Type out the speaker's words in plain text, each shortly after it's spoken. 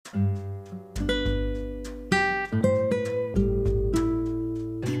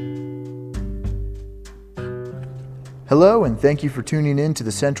Hello, and thank you for tuning in to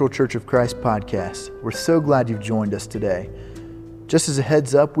the Central Church of Christ podcast. We're so glad you've joined us today. Just as a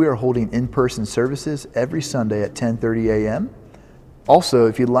heads up, we are holding in-person services every Sunday at 10:30 a.m. Also,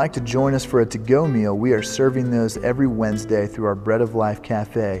 if you'd like to join us for a to-go meal, we are serving those every Wednesday through our Bread of Life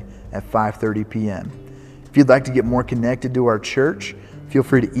Cafe at 5:30 p.m. If you'd like to get more connected to our church, feel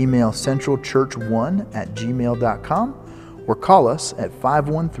free to email centralchurch1@gmail.com or call us at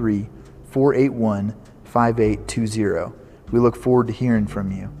 513-481-5820. We look forward to hearing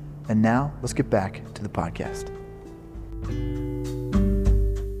from you. And now, let's get back to the podcast.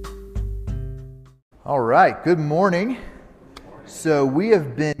 All right, good morning. So we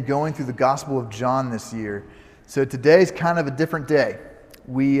have been going through the Gospel of John this year. So today's kind of a different day.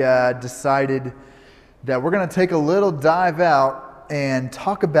 We decided that we're going to take a little dive out and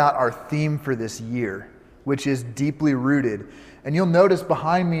talk about our theme for this year, which is deeply rooted. And you'll notice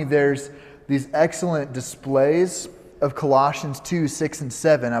behind me there's these excellent displays of Colossians 2, 6, and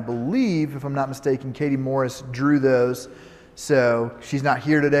 7. I believe, if I'm not mistaken, Katie Morris drew those. So she's not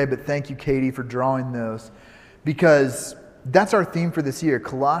here today, but thank you, Katie, for drawing those. Because that's our theme for this year,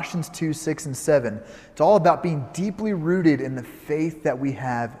 Colossians 2, 6, and 7. It's all about being deeply rooted in the faith that we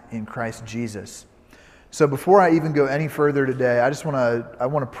have in Christ Jesus. So before I even go any further today, I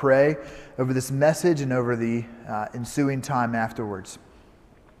want to pray over this message and over the ensuing time afterwards.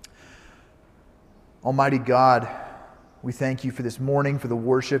 Almighty God, we thank you for this morning, for the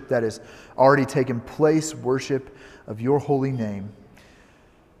worship that has already taken place, worship of your holy name.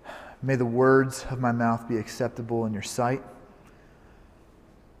 May the words of my mouth be acceptable in your sight.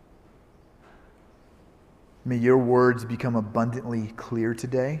 May your words become abundantly clear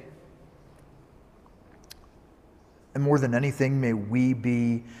today. And more than anything, may we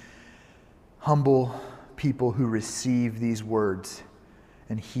be humble people who receive these words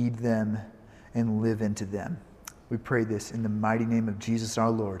and heed them and live into them. We pray this in the mighty name of Jesus our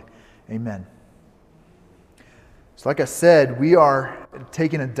Lord. Amen. So like I said, we are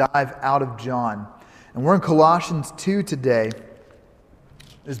taking a dive out of John. And we're in Colossians 2 today.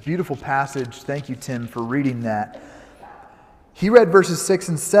 This beautiful passage. Thank you, Tim, for reading that. He read verses 6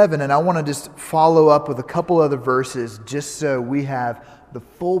 and 7, and I want to just follow up with a couple other verses just so we have the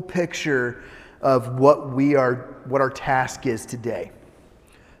full picture of what our task is today.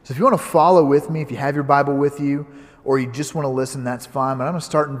 So if you want to follow with me, if you have your Bible with you, or you just want to listen, that's fine. But I'm going to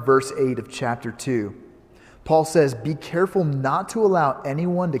start in verse 8 of chapter 2. Paul says, "Be careful not to allow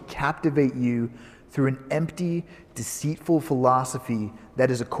anyone to captivate you through an empty, deceitful philosophy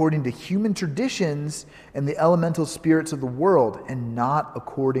that is according to human traditions and the elemental spirits of the world, and not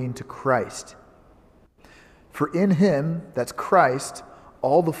according to Christ. For in him," that's Christ,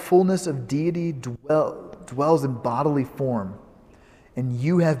 "all the fullness of deity dwells in bodily form. And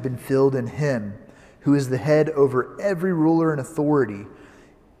you have been filled in him, who is the head over every ruler and authority.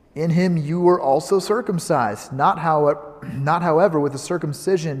 In him you were also circumcised, not however with a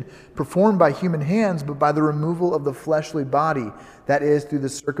circumcision performed by human hands, but by the removal of the fleshly body, that is, through the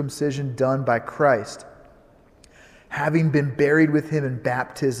circumcision done by Christ. Having been buried with him in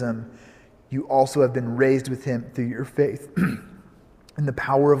baptism, you also have been raised with him through your faith in the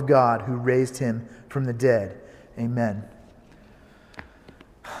power of God who raised him from the dead." Amen.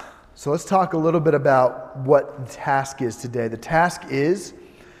 So let's talk a little bit about what the task is today. The task is,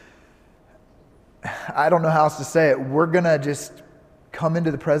 I don't know how else to say it, we're going to just come into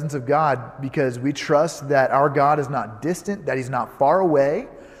the presence of God because we trust that our God is not distant, that he's not far away,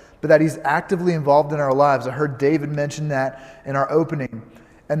 but that he's actively involved in our lives. I heard David mention that in our opening,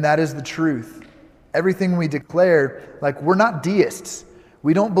 and that is the truth. Everything we declare, like, we're not deists.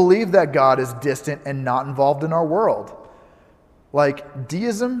 We don't believe that God is distant and not involved in our world. Like,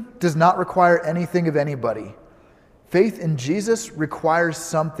 deism does not require anything of anybody. Faith in Jesus requires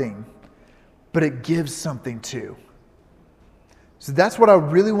something, but it gives something too. So that's what I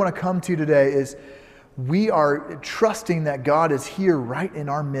really want to come to today is we are trusting that God is here right in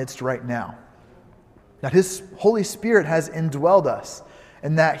our midst right now. That his Holy Spirit has indwelled us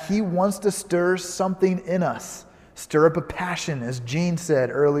and that he wants to stir something in us. Stir up a passion, as Gene said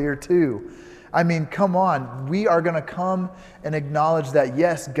earlier too. I mean, come on. We are going to come and acknowledge that,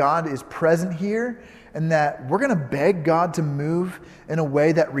 yes, God is present here and that we're going to beg God to move in a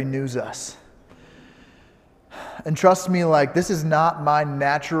way that renews us. And trust me, like, this is not my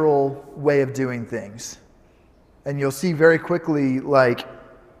natural way of doing things. And you'll see very quickly, like,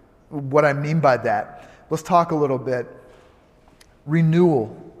 what I mean by that. Let's talk a little bit.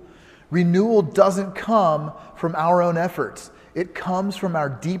 Renewal. Renewal doesn't come from our own efforts. It comes from our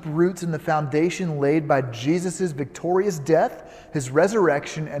deep roots in the foundation laid by Jesus' victorious death, his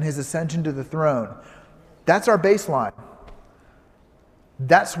resurrection, and his ascension to the throne. That's our baseline.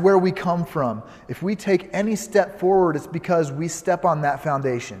 That's where we come from. If we take any step forward, it's because we step on that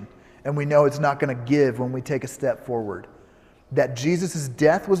foundation, and we know it's not going to give when we take a step forward. That Jesus'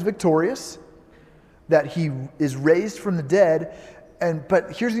 death was victorious, that he is raised from the dead,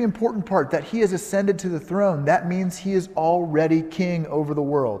 but here's the important part, that he has ascended to the throne. That means he is already king over the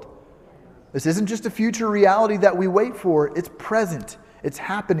world. This isn't just a future reality that we wait for. It's present. It's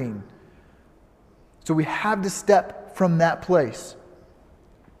happening. So we have to step from that place.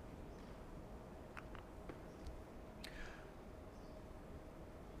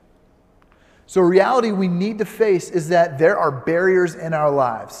 So a reality we need to face is that there are barriers in our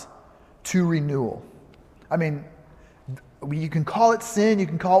lives to renewal. I mean, you can call it sin, you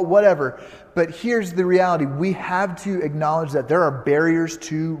can call it whatever, but here's the reality. We have to acknowledge that there are barriers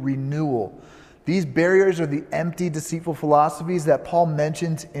to renewal. These barriers are the empty, deceitful philosophies that Paul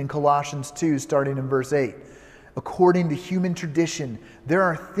mentions in Colossians 2, starting in verse 8. According to human tradition, there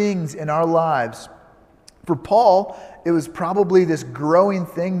are things in our lives. For Paul, it was probably this growing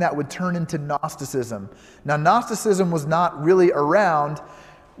thing that would turn into Gnosticism. Now, Gnosticism was not really around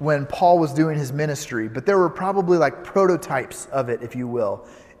when Paul was doing his ministry, but there were probably like prototypes of it, if you will.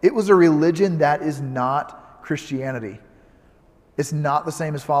 It was a religion that is not Christianity. It's not the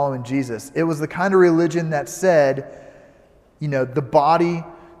same as following Jesus. It was the kind of religion that said, the body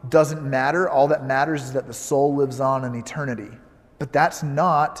doesn't matter. All that matters is that the soul lives on in eternity. But that's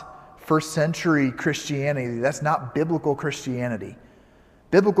not first century Christianity. That's not biblical Christianity.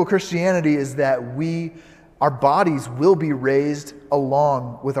 Biblical Christianity is that our bodies will be raised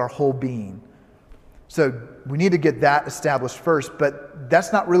along with our whole being. So we need to get that established first, but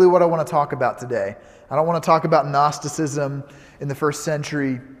that's not really what I want to talk about today. I don't want to talk about Gnosticism in the first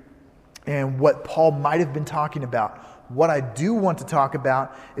century and what Paul might have been talking about. What I do want to talk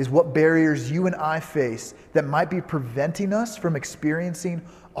about is what barriers you and I face that might be preventing us from experiencing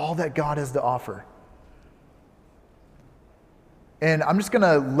all that God has to offer. And I'm just going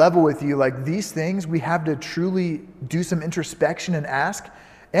to level with you, like these things, we have to truly do some introspection and ask,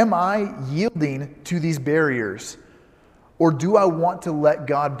 am I yielding to these barriers? Or do I want to let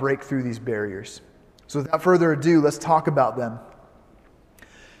God break through these barriers? So without further ado, let's talk about them.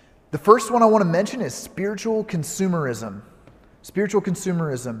 The first one I want to mention is spiritual consumerism. Spiritual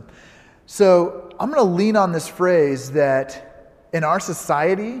consumerism. So I'm going to lean on this phrase that in our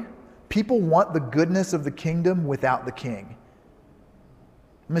society, people want the goodness of the kingdom without the king.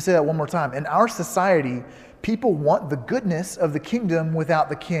 Let me say that one more time. In our society, people want the goodness of the kingdom without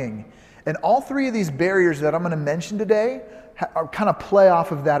the king. And all three of these barriers that I'm going to mention today kind of play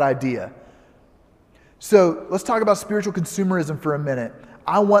off of that idea. So let's talk about spiritual consumerism for a minute.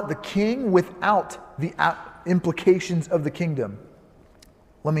 I want the king without the implications of the kingdom.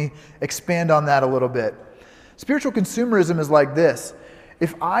 Let me expand on that a little bit. Spiritual consumerism is like this.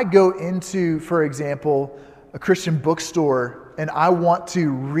 If I go into, for example, a Christian bookstore and I want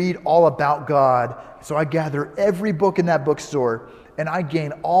to read all about God, so I gather every book in that bookstore and I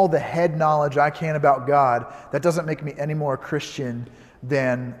gain all the head knowledge I can about God, that doesn't make me any more a Christian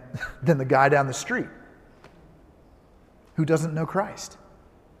than the guy down the street who doesn't know Christ.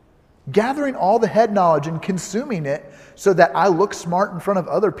 Gathering all the head knowledge and consuming it so that I look smart in front of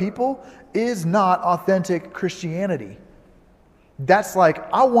other people is not authentic Christianity. That's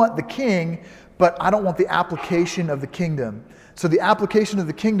like, I want the king, but I don't want the application of the kingdom. So the application of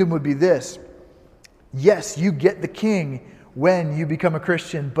the kingdom would be this. Yes, you get the king when you become a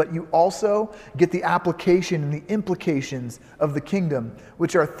Christian, but you also get the application and the implications of the kingdom,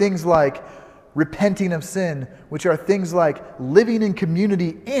 which are things like repenting of sin, which are things like living in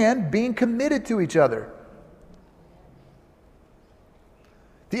community and being committed to each other.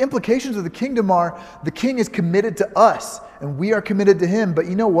 The implications of the kingdom are the king is committed to us and we are committed to him. But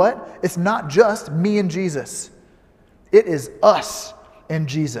you know what? It's not just me and Jesus. It is us and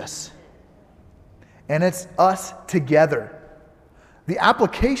Jesus. And it's us together. The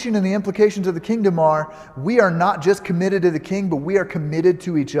application and the implications of the kingdom are we are not just committed to the king, but we are committed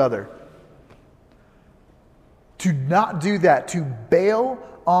to each other. To not do that, to bail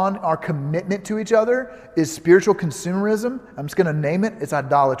on our commitment to each other is spiritual consumerism. I'm just going to name it. It's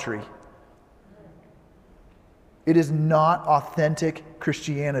idolatry. It is not authentic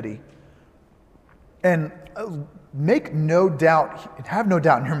Christianity. And make no doubt, have no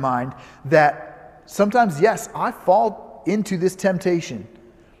doubt in your mind that sometimes, yes, I fall into this temptation.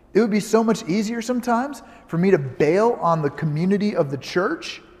 It would be so much easier sometimes for me to bail on the community of the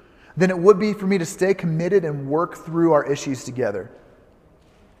church than it would be for me to stay committed and work through our issues together.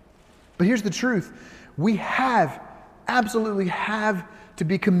 But here's the truth. We absolutely have to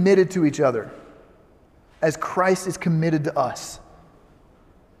be committed to each other. as Christ is committed to us.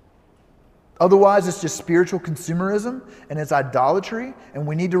 Otherwise, it's just spiritual consumerism and it's idolatry, and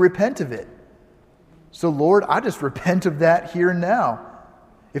we need to repent of it. So, Lord, I just repent of that here and now.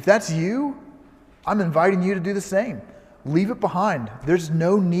 If that's you, I'm inviting you to do the same. Leave it behind. There's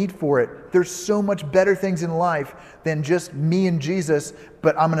no need for it. There's so much better things in life than just me and Jesus,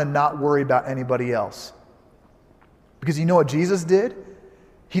 but I'm going to not worry about anybody else. Because you know what Jesus did?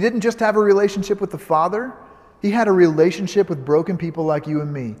 He didn't just have a relationship with the Father. He had a relationship with broken people like you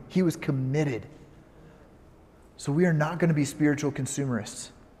and me. He was committed. So we are not going to be spiritual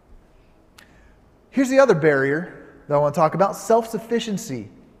consumerists. Here's the other barrier that I want to talk about: self-sufficiency.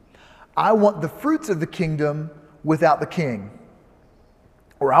 I want the fruits of the kingdom without the king.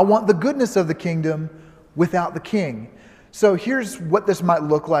 Or I want the goodness of the kingdom without the king. So here's what this might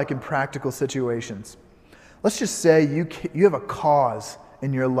look like in practical situations. Let's just say you have a cause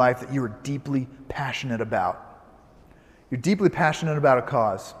in your life that you are deeply passionate about. You're deeply passionate about a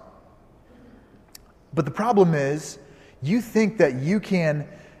cause. But the problem is, you think that you can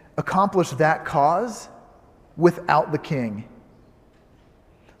accomplish that cause without the king.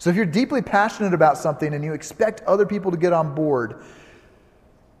 So if you're deeply passionate about something and you expect other people to get on board,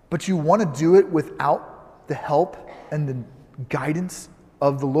 but you want to do it without the help and the guidance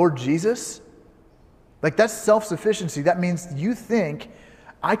of the Lord Jesus, like that's self-sufficiency. That means you think,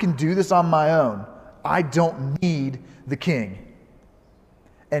 I can do this on my own. I don't need the king.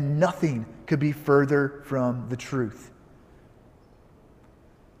 And nothing could be further from the truth.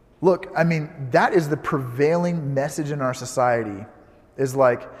 Look, I mean, that is the prevailing message in our society. Is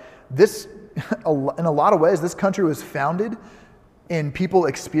like this, in a lot of ways, this country was founded in people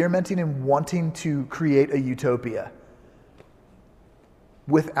experimenting and wanting to create a utopia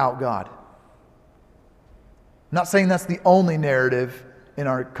without God. I'm not saying that's the only narrative in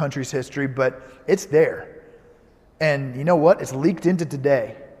our country's history, but it's there. And you know what? It's leaked into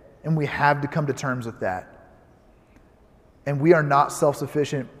today, and we have to come to terms with that. And we are not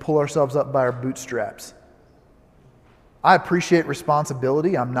self-sufficient, pull ourselves up by our bootstraps. I appreciate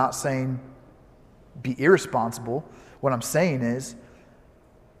responsibility. I'm not saying be irresponsible. What I'm saying is,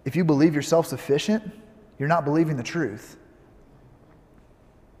 if you believe you're self-sufficient, you're not believing the truth.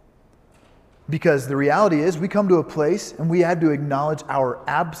 Because the reality is, we come to a place and we had to acknowledge our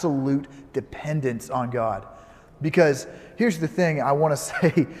absolute dependence on God. Because here's the thing I want to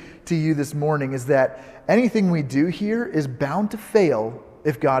say to you this morning is that anything we do here is bound to fail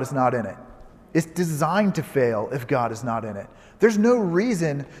if God is not in it. It's designed to fail if God is not in it. There's no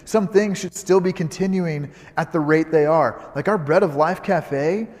reason some things should still be continuing at the rate they are. Like our Bread of Life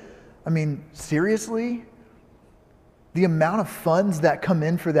Cafe, I mean, seriously? The amount of funds that come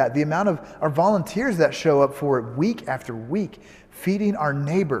in for that, the amount of our volunteers that show up for it week after week, feeding our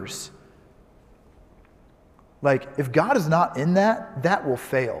neighbors. Like, if God is not in that, that will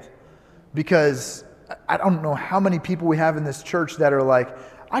fail. Because I don't know how many people we have in this church that are like,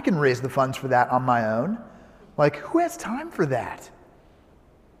 I can raise the funds for that on my own. Like, who has time for that?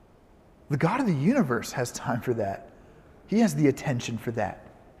 The God of the universe has time for that. He has the attention for that.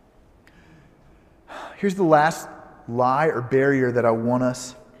 Here's the last lie or barrier that I want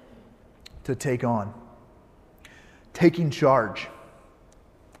us to take on. Taking charge.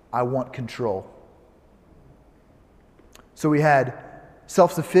 I want control. So we had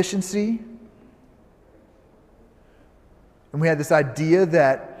self-sufficiency, and we had this idea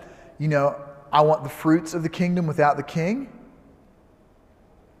that, I want the fruits of the kingdom without the king.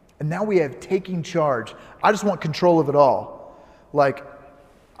 And now we have taking charge. I just want control of it all. Like,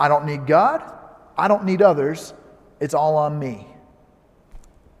 I don't need God. I don't need others. It's all on me.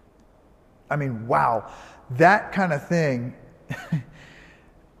 I mean, wow. That kind of thing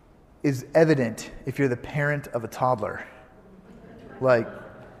is evident if you're the parent of a toddler. Like,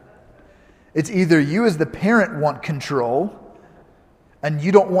 it's either you as the parent want control, and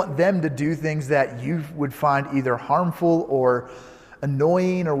you don't want them to do things that you would find either harmful or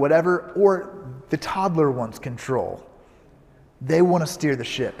annoying or whatever, or the toddler wants control. They want to steer the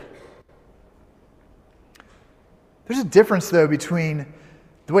ship. There's a difference, though, between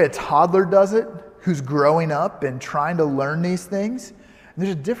the way a toddler does it, who's growing up and trying to learn these things, and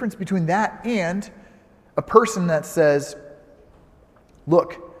there's a difference between that and a person that says,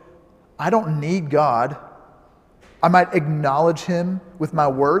 look, I don't need God. I might acknowledge him with my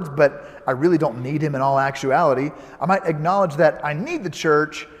words, but I really don't need him in all actuality. I might acknowledge that I need the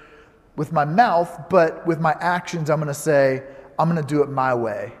church with my mouth, but with my actions, I'm going to say, I'm going to do it my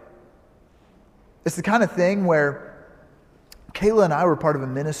way. It's the kind of thing where Kayla and I were part of a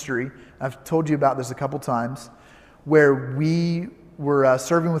ministry, I've told you about this a couple times, where we were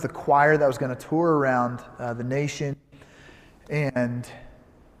serving with a choir that was going to tour around the nation. And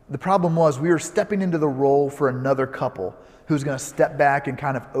the problem was we were stepping into the role for another couple who was going to step back and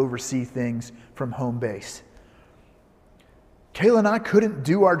kind of oversee things from home base. Kayla and I couldn't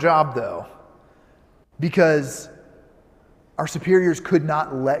do our job, though, because our superiors could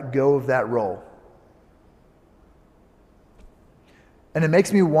not let go of that role. And it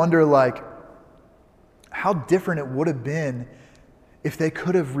makes me wonder, like, how different it would have been if they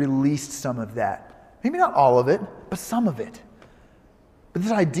could have released some of that. Maybe not all of it, but some of it. But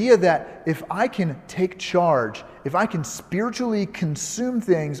this idea that if I can take charge, if I can spiritually consume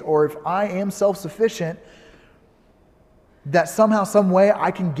things, or if I am self-sufficient, that somehow, some way,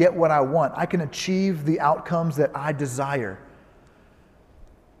 I can get what I want. I can achieve the outcomes that I desire.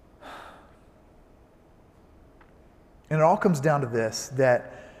 And it all comes down to this,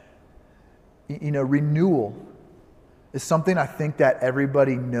 that, renewal is something I think that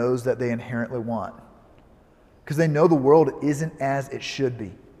everybody knows that they inherently want. Because they know the world isn't as it should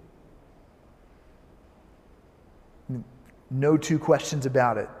be. No two questions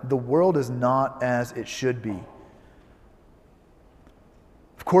about it. The world is not as it should be.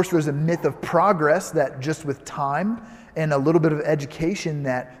 Of course, there's a myth of progress that just with time and a little bit of education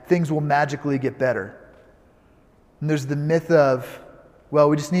that things will magically get better. And there's the myth of, well,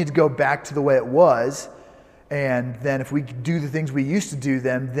 we just need to go back to the way it was, and then if we do the things we used to do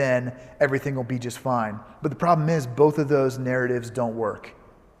then everything will be just fine. But the problem is both of those narratives don't work.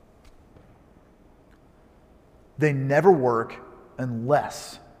 They never work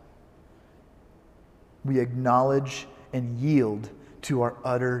unless we acknowledge and yield to our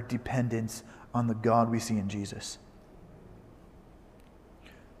utter dependence on the God we see in Jesus.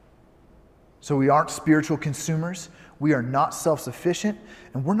 So we aren't spiritual consumers, we are not self-sufficient,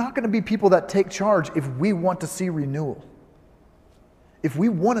 and we're not going to be people that take charge if we want to see renewal. If we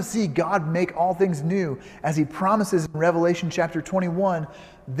want to see God make all things new, as He promises in Revelation chapter 21,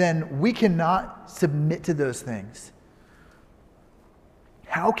 then we cannot submit to those things.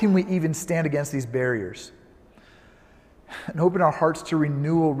 How can we even stand against these barriers? And open our hearts to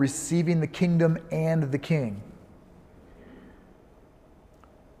renewal, receiving the kingdom and the King.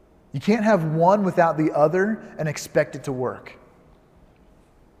 You can't have one without the other and expect it to work.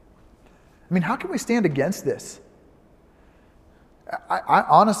 I mean, how can we stand against this? I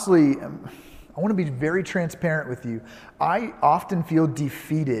honestly, I want to be very transparent with you. I often feel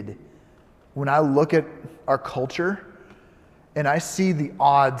defeated when I look at our culture and I see the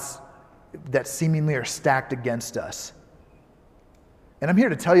odds that seemingly are stacked against us. And I'm here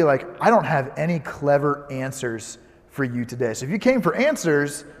to tell you, I don't have any clever answers for you today. So if you came for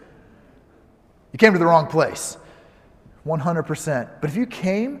answers, you came to the wrong place, 100%. But if you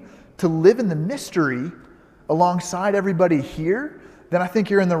came to live in the mystery alongside everybody here, then I think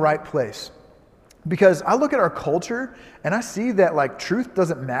you're in the right place. Because I look at our culture and I see that truth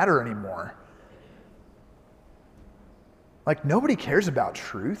doesn't matter anymore. Nobody cares about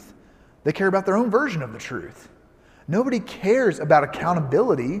truth. They care about their own version of the truth. Nobody cares about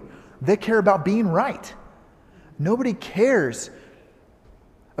accountability. They care about being right. Nobody cares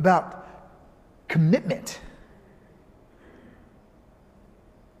about commitment.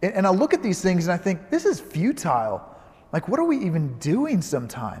 And I look at these things and I think, this is futile. What are we even doing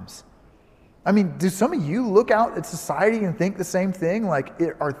sometimes? I mean, do some of you look out at society and think the same thing?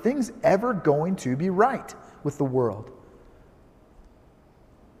 Are things ever going to be right with the world?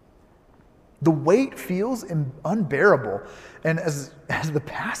 The weight feels unbearable. And as the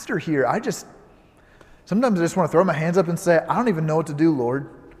pastor here, sometimes I just want to throw my hands up and say, I don't even know what to do, Lord.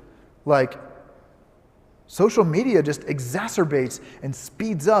 Social media just exacerbates and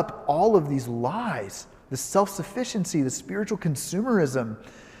speeds up all of these lies, the self-sufficiency, the spiritual consumerism,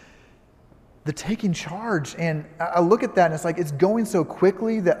 the taking charge. And I look at that and it's going so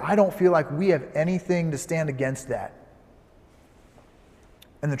quickly that I don't feel like we have anything to stand against that.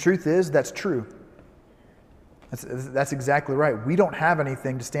 And the truth is, that's true. That's exactly right. We don't have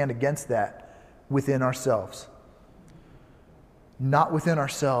anything to stand against that within ourselves. Not within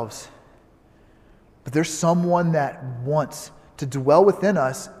ourselves. But there's someone that wants to dwell within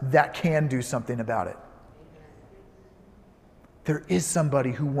us that can do something about it. There is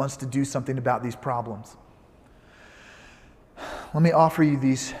somebody who wants to do something about these problems. Let me offer you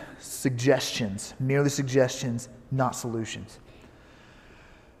these suggestions, merely suggestions, not solutions.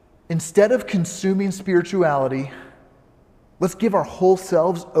 Instead of consuming spirituality, let's give our whole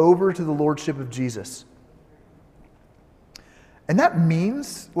selves over to the lordship of Jesus. And that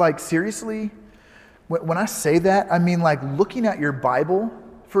means, seriously, when I say that, I mean looking at your Bible,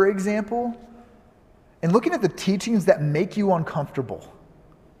 for example, and looking at the teachings that make you uncomfortable.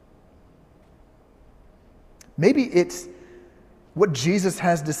 Maybe it's what Jesus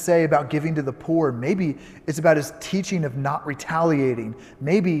has to say about giving to the poor. Maybe it's about his teaching of not retaliating.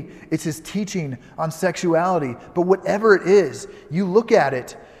 Maybe it's his teaching on sexuality. But whatever it is, you look at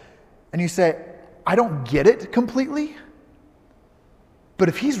it and you say, I don't get it completely, but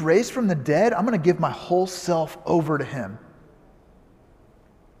if he's raised from the dead, I'm going to give my whole self over to him.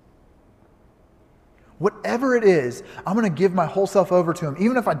 Whatever it is, I'm going to give my whole self over to him.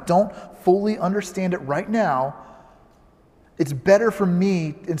 Even if I don't fully understand it right now, it's better for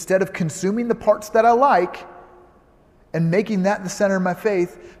me, instead of consuming the parts that I like and making that the center of my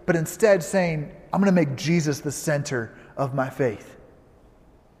faith, but instead saying, I'm going to make Jesus the center of my faith.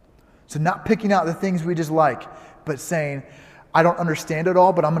 So not picking out the things we just like, but saying, I don't understand it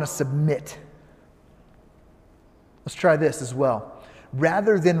all, but I'm going to submit. Let's try this as well.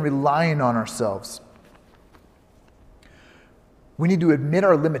 Rather than relying on ourselves, we need to admit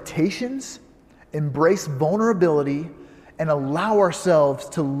our limitations, embrace vulnerability, and allow ourselves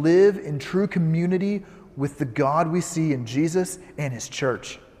to live in true community with the God we see in Jesus and his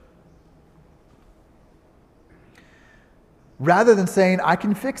church. Rather than saying, I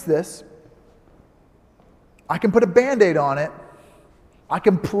can fix this, I can put a Band-Aid on it, I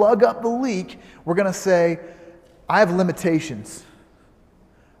can plug up the leak, we're going to say, I have limitations.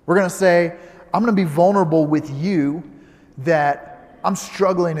 We're going to say, I'm going to be vulnerable with you that I'm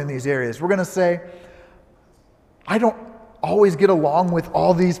struggling in these areas. We're going to say, I don't always get along with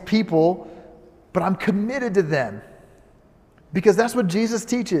all these people, but I'm committed to them because that's what Jesus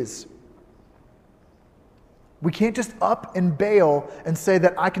teaches. We can't just up and bail and say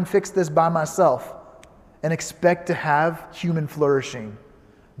that I can fix this by myself and expect to have human flourishing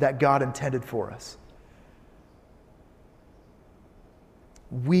that God intended for us.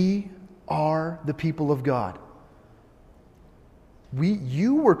 We are the people of God.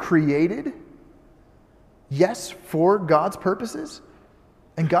 You were created, yes, for God's purposes,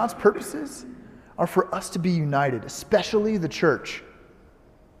 and God's purposes are for us to be united, especially the church.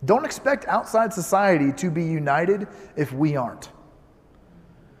 Don't expect outside society to be united if we aren't.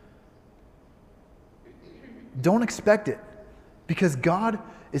 Don't expect it, because God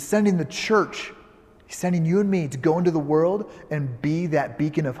is sending the church, he's sending you and me to go into the world and be that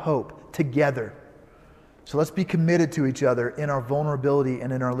beacon of hope together. So let's be committed to each other in our vulnerability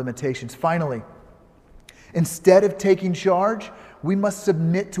and in our limitations. Finally, instead of taking charge, we must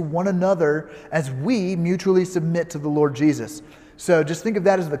submit to one another as we mutually submit to the Lord Jesus. So just think of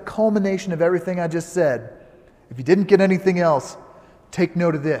that as the culmination of everything I just said. If you didn't get anything else, take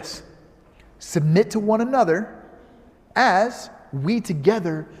note of this. Submit to one another as we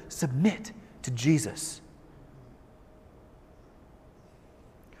together submit to Jesus.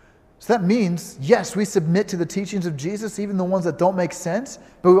 So that means, yes, we submit to the teachings of Jesus, even the ones that don't make sense,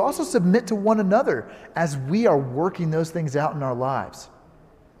 but we also submit to one another as we are working those things out in our lives.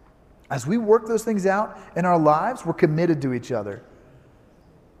 As we work those things out in our lives, we're committed to each other.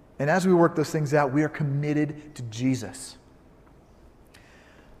 And as we work those things out, we are committed to Jesus.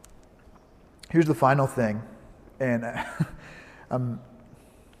 Here's the final thing, and I'll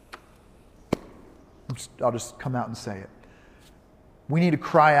just come out and say it. We need to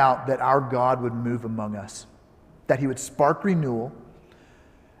cry out that our God would move among us, that he would spark renewal,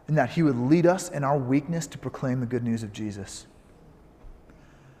 and that he would lead us in our weakness to proclaim the good news of Jesus.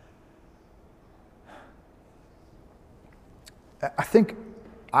 I think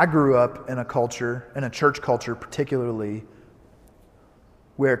I grew up in a culture, in a church culture particularly,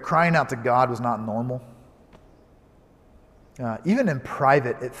 where crying out to God was not normal. Even in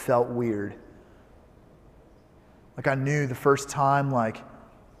private, it felt weird. Like I knew the first time, my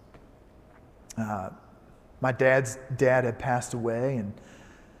dad's dad had passed away, and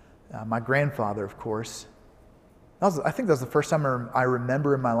my grandfather, of course. I think that was the first time I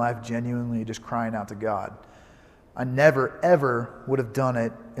remember in my life genuinely just crying out to God. I never, ever would have done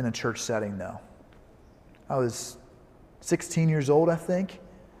it in a church setting, though. I was 16 years old, I think,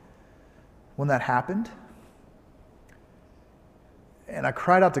 when that happened. And I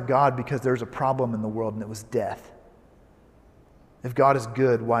cried out to God because there was a problem in the world, and it was death. If God is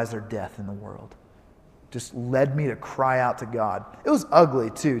good, why is there death in the world? Just led me to cry out to God. It was ugly,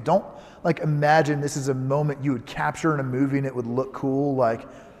 too. Don't imagine this is a moment you would capture in a movie and it would look cool.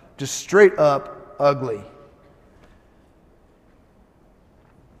 Just straight up ugly.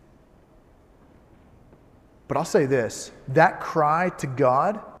 But I'll say this, that cry to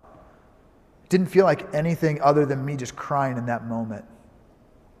God didn't feel like anything other than me just crying in that moment.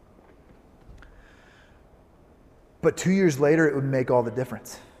 But 2 years later, it would make all the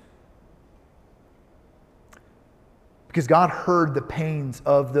difference. because God heard the pains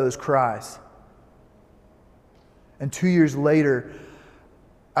of those cries. And 2 years later,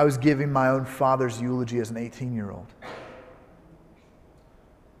 I was giving my own father's eulogy as an 18-year-old.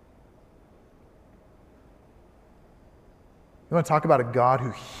 You want to talk about a God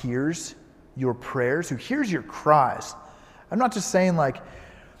who hears your prayers, who hears your cries. I'm not just saying, like,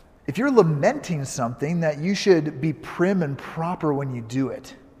 if you're lamenting something, that you should be prim and proper when you do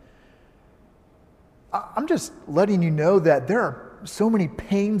it. I'm just letting you know that there are so many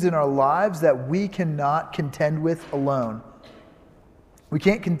pains in our lives that we cannot contend with alone. We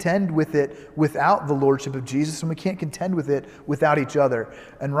can't contend with it without the lordship of Jesus, and we can't contend with it without each other.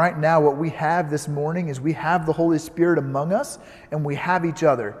 And right now, what we have this morning is we have the Holy Spirit among us, and we have each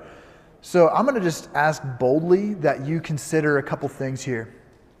other. So I'm going to just ask boldly that you consider a couple things here.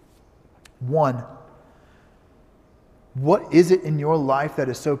 One, what is it in your life that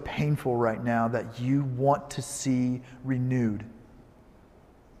is so painful right now that you want to see renewed?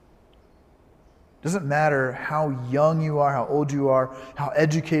 Doesn't matter how young you are, how old you are, how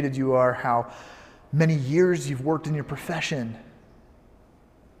educated you are, how many years you've worked in your profession,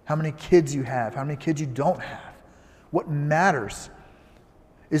 how many kids you have, how many kids you don't have. What matters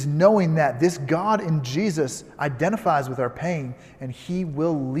is knowing that this God in Jesus identifies with our pain, and He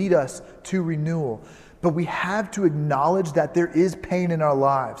will lead us to renewal. But we have to acknowledge that there is pain in our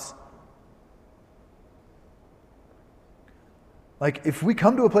lives. Like, if we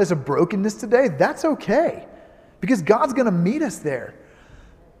come to a place of brokenness today, that's okay, because God's going to meet us there.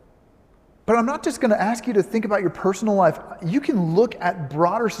 But I'm not just going to ask you to think about your personal life. You can look at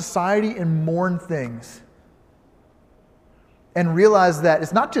broader society and mourn things and realize that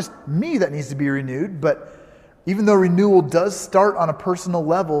it's not just me that needs to be renewed, but even though renewal does start on a personal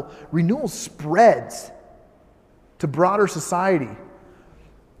level, renewal spreads to broader society.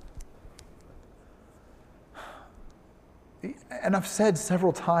 And I've said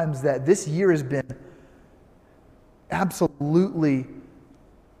several times that this year has been absolutely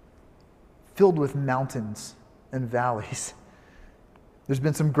filled with mountains and valleys. There's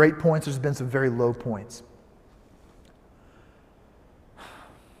been some great points, there's been some very low points.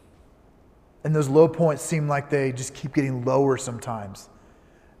 And those low points seem like they just keep getting lower sometimes.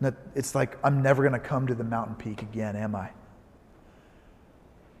 And it's like, I'm never going to come to the mountain peak again, am I?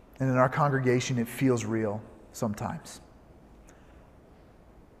 And in our congregation, it feels real sometimes.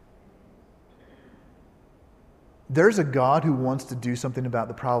 There's a God who wants to do something about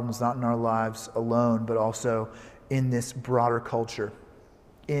the problems, not in our lives alone, but also in this broader culture,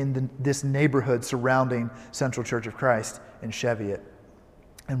 in this neighborhood surrounding Central Church of Christ in Cheviot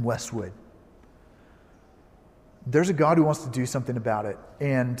and Westwood. There's a God who wants to do something about it.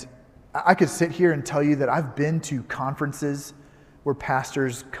 And I could sit here and tell you that I've been to conferences where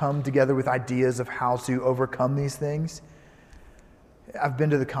pastors come together with ideas of how to overcome these things. I've been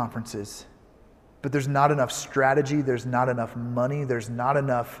to the conferences. But there's not enough strategy, there's not enough money, there's not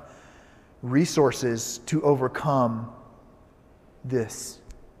enough resources to overcome this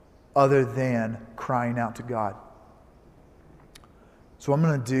other than crying out to God. So what I'm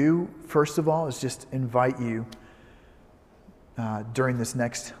going to do, first of all, is just invite you during this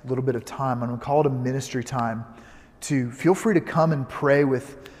next little bit of time. I'm going to call it a ministry time to feel free to come and pray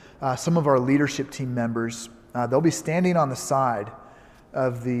with some of our leadership team members. They'll be standing on the side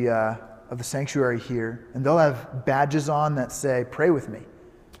of the sanctuary here, and they'll have badges on that say, "Pray with me."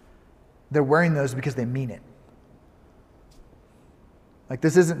 They're wearing those because they mean it. Like,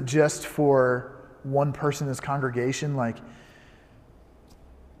 this isn't just for one person in this congregation. Like,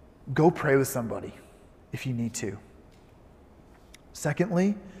 go pray with somebody if you need to.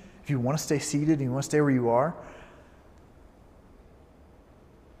 Secondly, if you want to stay seated and you want to stay where you are,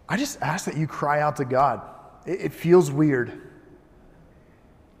 I just ask that you cry out to God. It feels weird.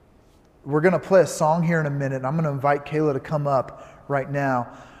 We're going to play a song here in a minute, and I'm going to invite Kayla to come up right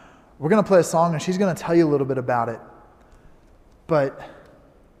now. We're going to play a song, and she's going to tell you a little bit about it. But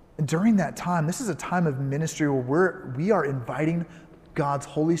during that time, this is a time of ministry where we are inviting God's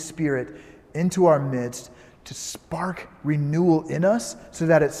Holy Spirit into our midst to spark renewal in us so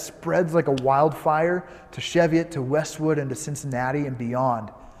that it spreads like a wildfire to Cheviot, to Westwood, and to Cincinnati and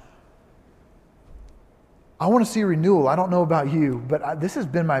beyond. I want to see renewal. I don't know about you, but this has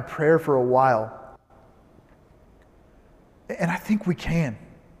been my prayer for a while. And I think we can.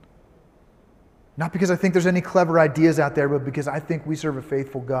 Not because I think there's any clever ideas out there, but because I think we serve a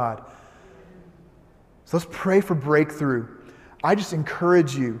faithful God. So let's pray for breakthrough. I just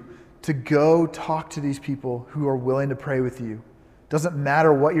encourage you to go talk to these people who are willing to pray with you. Doesn't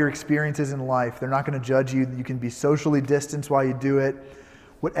matter what your experience is in life. They're not going to judge you. You can be socially distanced while you do it.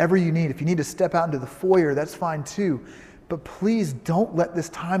 whatever you need. If you need to step out into the foyer, that's fine too. But please don't let this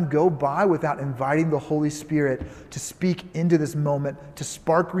time go by without inviting the Holy Spirit to speak into this moment, to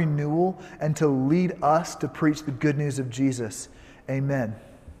spark renewal, and to lead us to preach the good news of Jesus. Amen.